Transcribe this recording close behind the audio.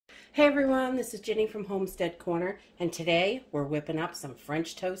Hey everyone, this is Jenny from Homestead Corner, and today we're whipping up some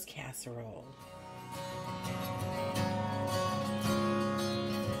French toast casserole.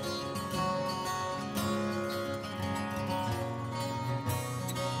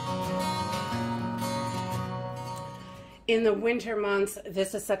 In the winter months,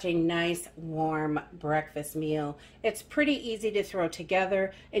 this is such a nice, warm breakfast meal. It's pretty easy to throw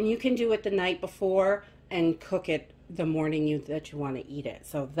together, and you can do it the night before and cook it the morning that you want to eat it.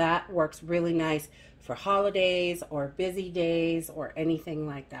 So that works really nice for holidays or busy days or anything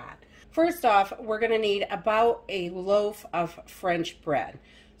like that. First off, we're going to need about a loaf of French bread.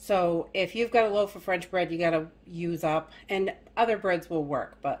 So if you've got a loaf of French bread, you got to use up, and other breads will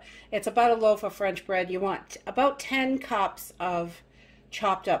work, but it's about a loaf of French bread. You want about 10 cups of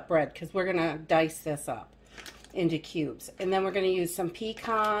chopped up bread because we're going to dice this up into cubes. And then we're going to use some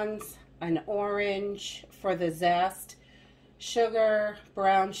pecans, an orange for the zest, sugar,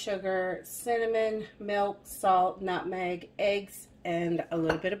 brown sugar, cinnamon, milk, salt, nutmeg, eggs, and a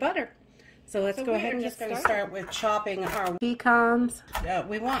little bit of butter. So let's go ahead and just going to start with chopping our pecans.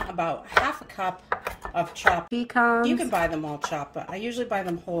 We want about half a cup of chopped pecans. You can buy them all chopped, but I usually buy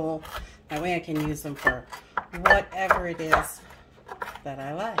them whole. That way I can use them for whatever it is that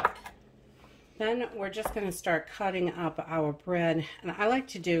I like. Then we're just going to start cutting up our bread, and I like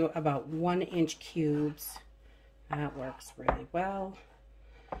to do about 1-inch cubes. That works really well.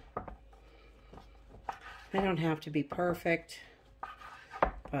 They don't have to be perfect,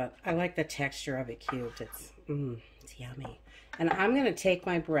 but I like the texture of it cubed. It's yummy. And I'm going to take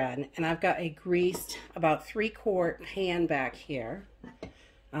my bread, and I've got a greased about 3-quart pan back here.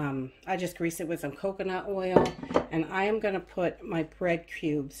 I just grease it with some coconut oil, and I am going to put my bread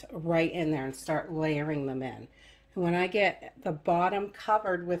cubes right in there and start layering them in. And when I get the bottom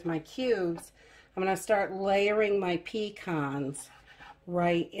covered with my cubes, I'm going to start layering my pecans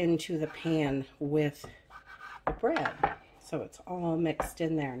right into the pan with the bread, so it's all mixed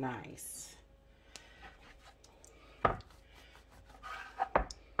in there nice.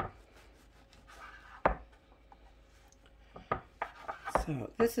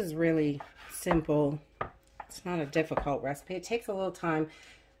 So this is really simple. It's not a difficult recipe. It takes a little time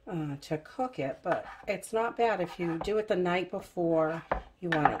to cook it, but it's not bad if you do it the night before you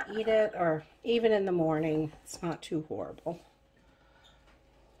want to eat it, or even in the morning. It's not too horrible.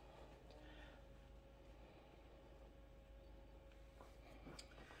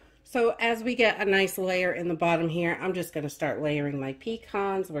 So as we get a nice layer in the bottom here, I'm just going to start layering my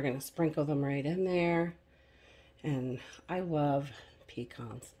pecans. We're going to sprinkle them right in there. And I love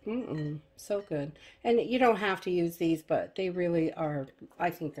pecans. So good. And you don't have to use these, but they really are, I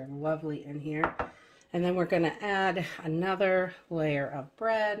think they're lovely in here. And then we're going to add another layer of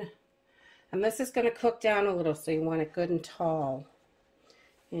bread. And this is going to cook down a little, so you want it good and tall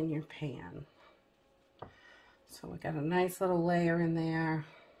in your pan. So we got a nice little layer in there.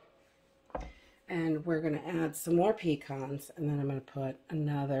 And we're going to add some more pecans, and then I'm going to put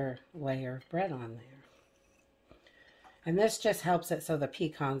another layer of bread on there. And this just helps it so the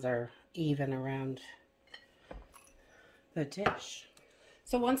pecans are even around the dish.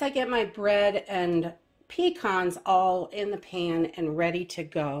 So once I get my bread and pecans all in the pan and ready to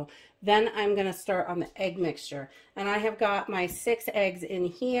go, then I'm going to start on the egg mixture. And I have got my 6 eggs in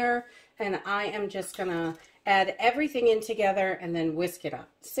here, and I am just going to add everything in together and then whisk it up.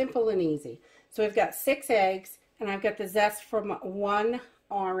 Simple and easy. So we've got 6 eggs, and I've got the zest from 1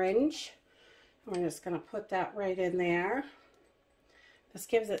 orange. We're just going to put that right in there. This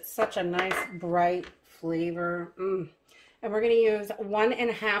gives it such a nice bright flavor. And we're going to use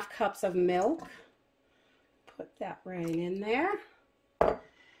 1.5 cups of milk. Put that right in there.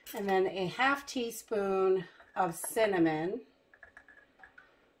 And then a 1/2 teaspoon of cinnamon.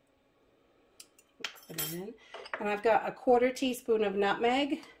 Put it in. And I've got a 1/4 teaspoon of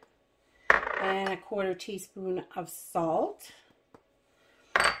nutmeg and a 1/4 teaspoon of salt.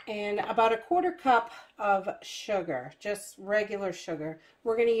 And about a 1/4 cup of sugar, just regular sugar.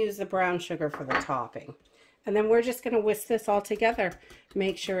 We're going to use the brown sugar for the topping. And then we're just going to whisk this all together.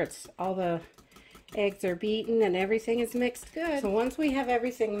 Make sure all the eggs are beaten and everything is mixed good. So once we have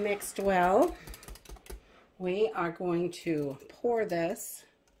everything mixed well, we are going to pour this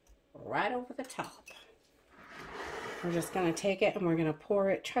right over the top. We're just going to take it and we're going to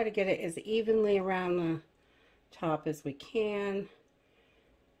pour it, try to get it as evenly around the top as we can.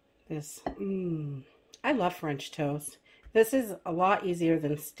 I love French toast. This is a lot easier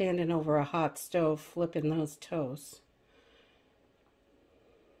than standing over a hot stove flipping those toasts.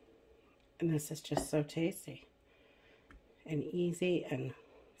 And this is just so tasty and easy, and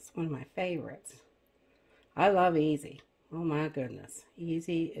it's one of my favorites. I love easy. Oh my goodness,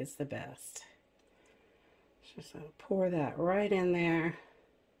 easy is the best. Just gonna pour that right in there.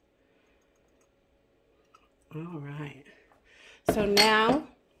 All right. So now,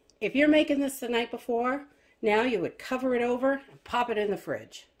 if you're making this the night before, now you would cover it over and pop it in the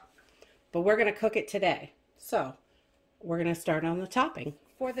fridge. But we're gonna cook it today. So we're gonna start on the topping.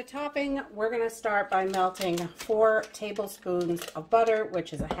 For the topping, we're gonna start by melting 4 tablespoons of butter,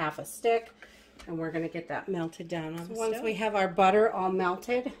 which is a half a stick. And we're going to get that melted down on the stove. Once we have our butter all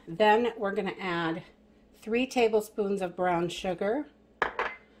melted, then we're going to add 3 tablespoons of brown sugar,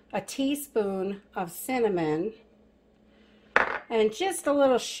 a teaspoon of cinnamon, and just a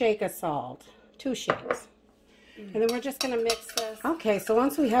little shake of salt, 2 shakes. And then we're just going to mix this. Okay, so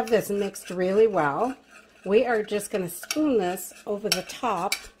once we have this mixed really well, we are just going to spoon this over the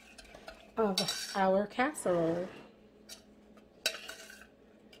top of our casserole.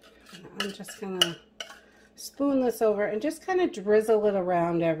 I'm just going to spoon this over and just kind of drizzle it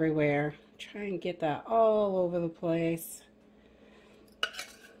around everywhere. Try and get that all over the place.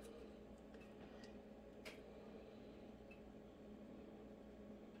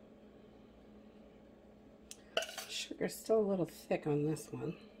 Sugar's still a little thick on this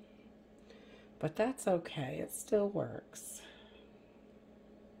one, but that's okay. It still works.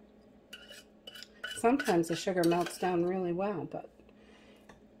 Sometimes the sugar melts down really well, but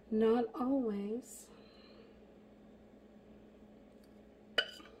not always.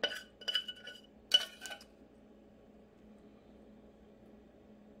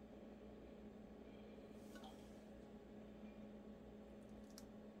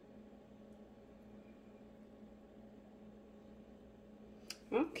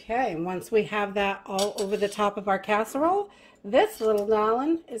 Okay, once we have that all over the top of our casserole, this little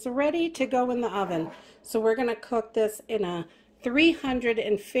darling is ready to go in the oven. So we're going to cook this in a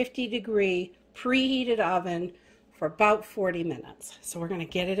 350 degree preheated oven for about 40 minutes. So we're going to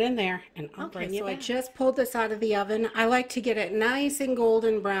get it in there and I'll bring you back. I just pulled this out of the oven. I like to get it nice and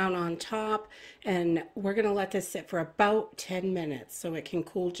golden brown on top, and we're going to let this sit for about 10 minutes so it can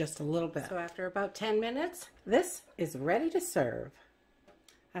cool just a little bit. So after about 10 minutes, this is ready to serve.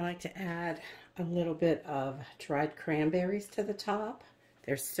 I like to add a little bit of dried cranberries to the top.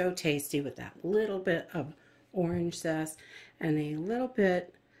 They're so tasty with that little bit of orange zest and a little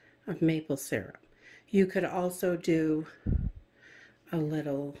bit of maple syrup. You could also do a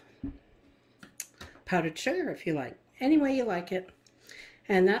little powdered sugar if you like. Any way you like it.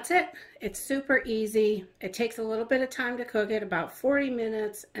 And that's it. It's super easy. It takes a little bit of time to cook it, about 40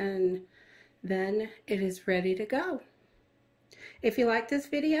 minutes, and then it is ready to go. If you like this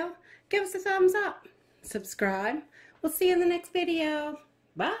video, give us a thumbs up. Subscribe. We'll see you in the next video.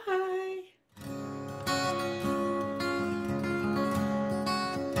 Bye.